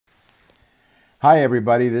Hi,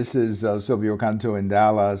 everybody. This is Silvio Canto in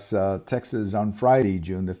Dallas, Texas on Friday,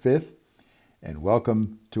 June the 5th, and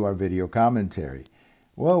welcome to our video commentary.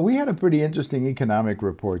 Well, we had a pretty interesting economic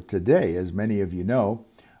report today. As many of you know,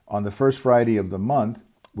 on the first Friday of the month,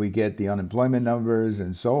 we get the unemployment numbers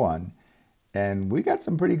and so on. And we got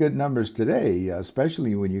some pretty good numbers today,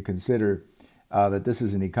 especially when you consider that this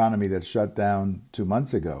is an economy that shut down 2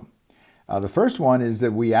 months ago. The first one is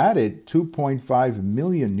that we added 2.5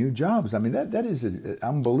 million new jobs. I mean, that is an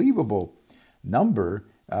unbelievable number,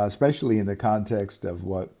 especially in the context of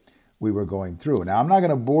what we were going through. Now, I'm not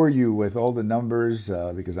going to bore you with all the numbers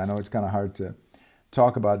because I know it's kind of hard to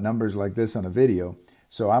talk about numbers like this on a video.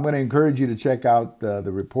 So I'm going to encourage you to check out the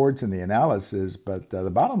reports and the analysis. But the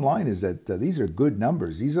bottom line is that these are good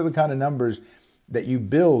numbers. These are the kind of numbers that you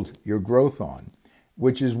build your growth on,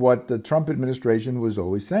 which is what the Trump administration was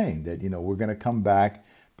always saying, that, we're going to come back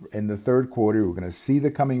in the third quarter, we're going to see the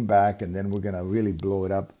coming back, and then we're going to really blow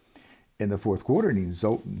it up in the fourth quarter. And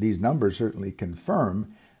so these numbers certainly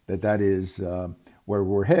confirm that that is where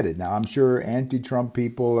we're headed. Now, I'm sure anti-Trump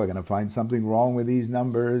people are going to find something wrong with these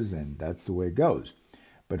numbers, and that's the way it goes.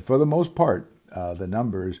 But for the most part, the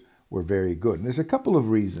numbers were very good. And there's a couple of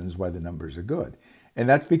reasons why the numbers are good. And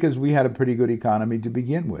that's because we had a pretty good economy to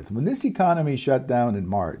begin with. When this economy shut down in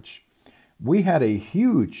March, we had a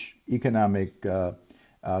huge economic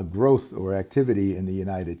growth or activity in the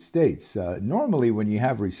United States. Normally, when you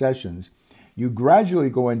have recessions, you gradually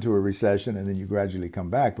go into a recession and then you gradually come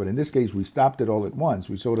back. But in this case, we stopped it all at once.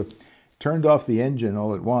 We sort of turned off the engine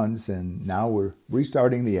all at once, and now we're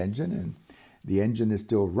restarting the engine, and the engine is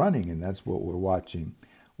still running, and that's what we're watching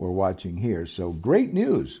here. So great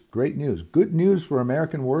news, good news for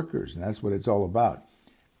American workers, and that's what it's all about.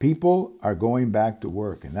 People are going back to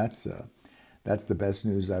work, and that's the best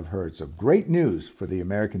news I've heard. So great news for the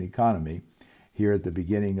American economy here at the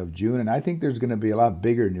beginning of June, and I think there's going to be a lot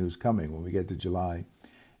bigger news coming when we get to July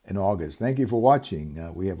and August. Thank you for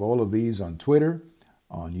watching. We have all of these on Twitter,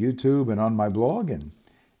 on YouTube, and on my blog. And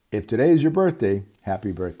if today is your birthday,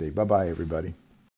 happy birthday. Bye-bye, everybody.